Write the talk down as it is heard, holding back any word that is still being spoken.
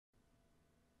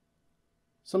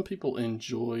Some people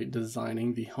enjoy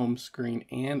designing the home screen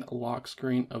and lock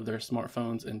screen of their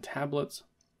smartphones and tablets,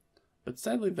 but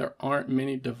sadly there aren't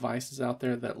many devices out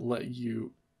there that let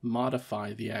you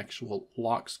modify the actual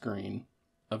lock screen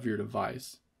of your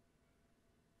device.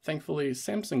 Thankfully,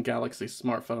 Samsung Galaxy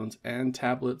smartphones and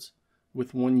tablets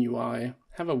with OneUI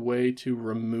have a way to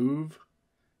remove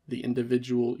the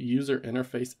individual user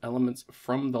interface elements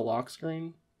from the lock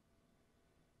screen.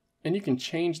 And you can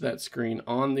change that screen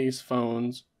on these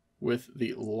phones with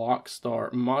the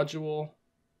LockStar module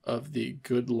of the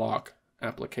Good Lock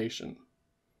application.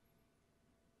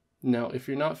 Now, if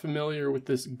you're not familiar with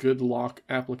this Good Lock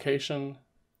application,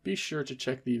 be sure to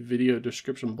check the video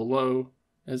description below,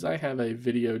 as I have a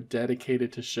video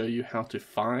dedicated to show you how to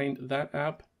find that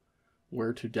app,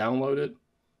 where to download it,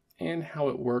 and how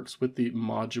it works with the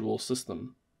module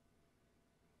system.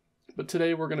 But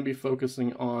today we're going to be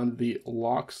focusing on the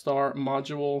LockStar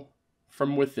module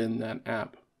from within that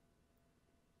app.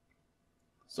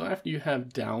 So after you have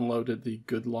downloaded the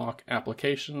Good Lock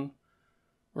application,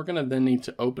 we're going to then need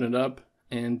to open it up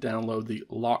and download the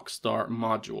LockStar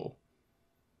module.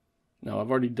 Now I've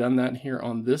already done that here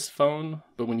on this phone,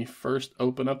 but when you first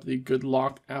open up the Good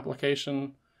Lock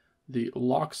application, the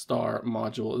LockStar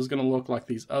module is going to look like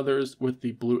these others with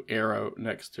the blue arrow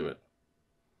next to it.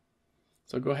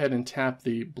 So go ahead and tap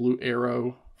the blue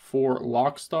arrow for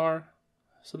LockStar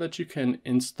so that you can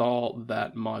install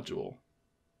that module.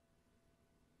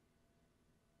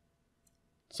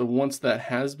 So once that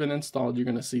has been installed, you're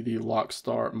going to see the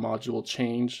LockStar module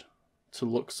change to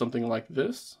look something like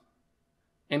this.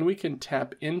 And we can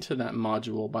tap into that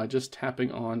module by just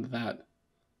tapping on that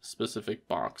specific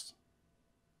box.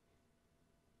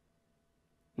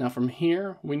 Now from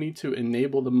here, we need to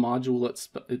enable the module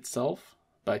itself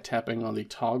by tapping on the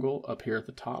toggle up here at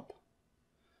the top.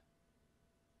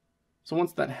 So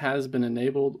once that has been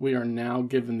enabled, we are now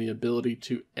given the ability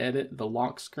to edit the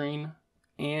lock screen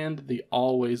and the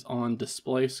always on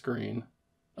display screen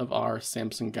of our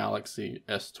Samsung Galaxy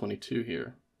S22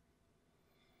 here.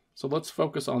 So let's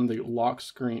focus on the lock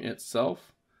screen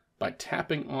itself by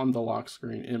tapping on the lock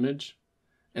screen image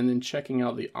and then checking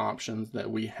out the options that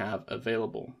we have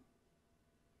available.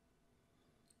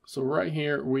 So right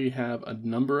here we have a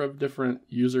number of different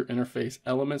user interface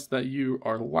elements that you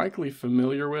are likely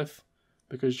familiar with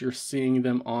because you're seeing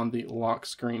them on the lock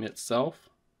screen itself.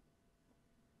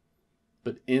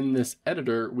 But in this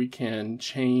editor we can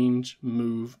change,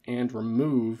 move, and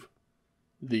remove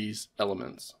these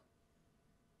elements.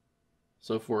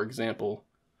 So for example,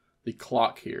 the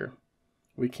clock here,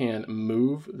 we can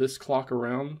move this clock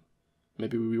around.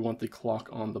 Maybe we want the clock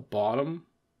on the bottom,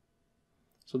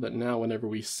 so that now whenever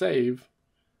we save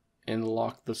and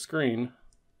lock the screen,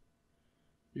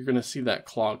 you're going to see that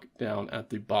clock down at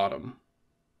the bottom.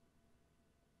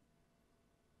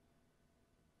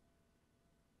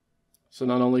 So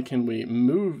not only can we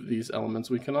move these elements,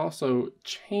 we can also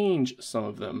change some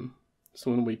of them.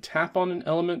 So when we tap on an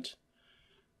element,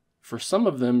 for some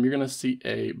of them, you're going to see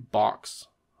a box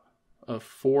of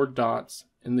 4 dots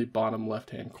in the bottom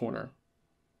left-hand corner.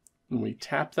 When we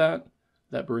tap that,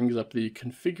 that brings up the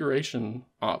configuration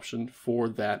option for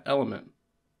that element.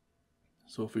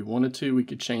 So if we wanted to, we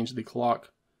could change the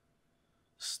clock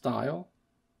style.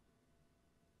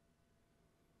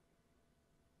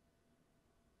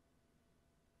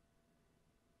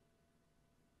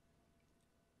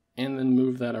 And then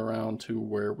move that around to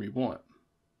where we want.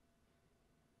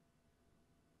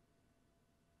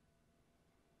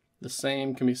 The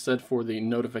same can be said for the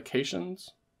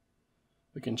notifications.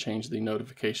 We can change the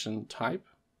notification type.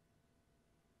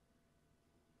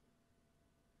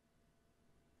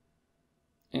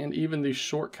 And even these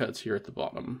shortcuts here at the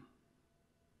bottom,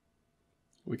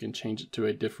 we can change it to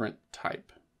a different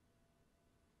type.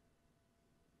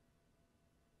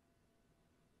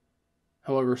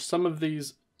 However, some of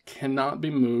these cannot be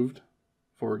moved.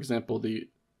 For example, the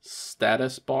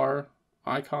status bar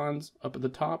icons up at the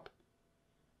top.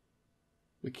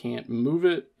 We can't move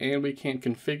it and we can't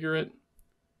configure it,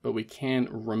 but we can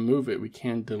remove it, we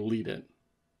can delete it.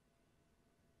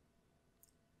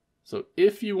 So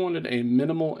if you wanted a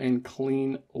minimal and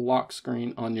clean lock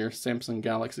screen on your Samsung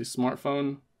Galaxy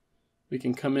smartphone, we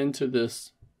can come into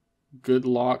this Good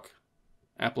Lock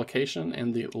application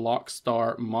and the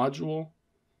LockStar module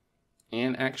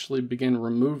and actually begin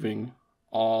removing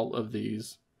all of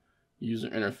these user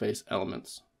interface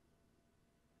elements.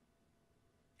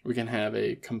 We can have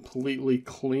a completely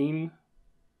clean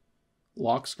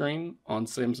lock screen on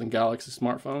Samsung Galaxy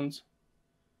smartphones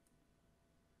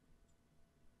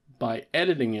by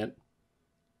editing it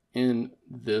in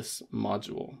this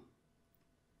module.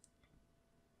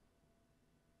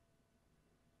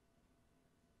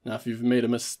 Now, if you've made a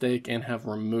mistake and have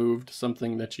removed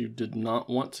something that you did not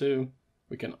want to,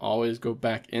 we can always go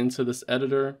back into this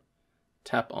editor,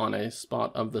 tap on a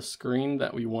spot of the screen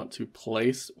that we want to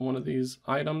place one of these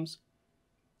items,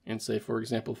 and say, for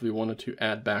example, if we wanted to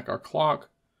add back our clock,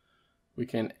 we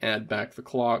can add back the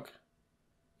clock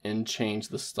and change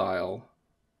the style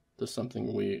to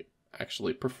something we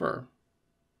actually prefer.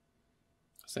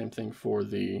 Same thing for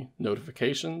the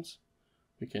notifications.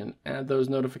 We can add those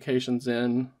notifications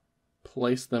in,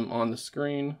 place them on the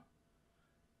screen,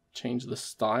 change the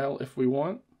style if we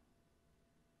want,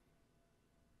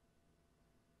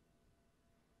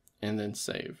 and then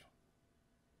save.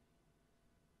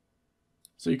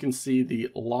 So you can see the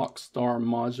LockStar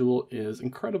module is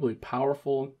incredibly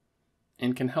powerful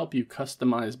and can help you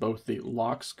customize both the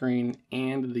lock screen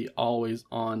and the always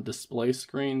on display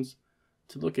screens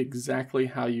to look exactly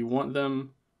how you want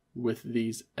them with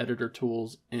these editor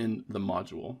tools in the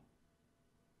module.